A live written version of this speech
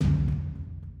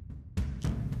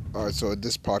All right, so in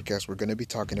this podcast, we're going to be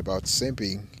talking about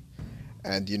simping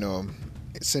and,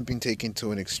 simping taken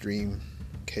to an extreme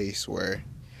case where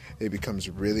it becomes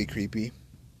really creepy.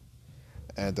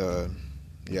 And,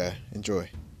 yeah, enjoy.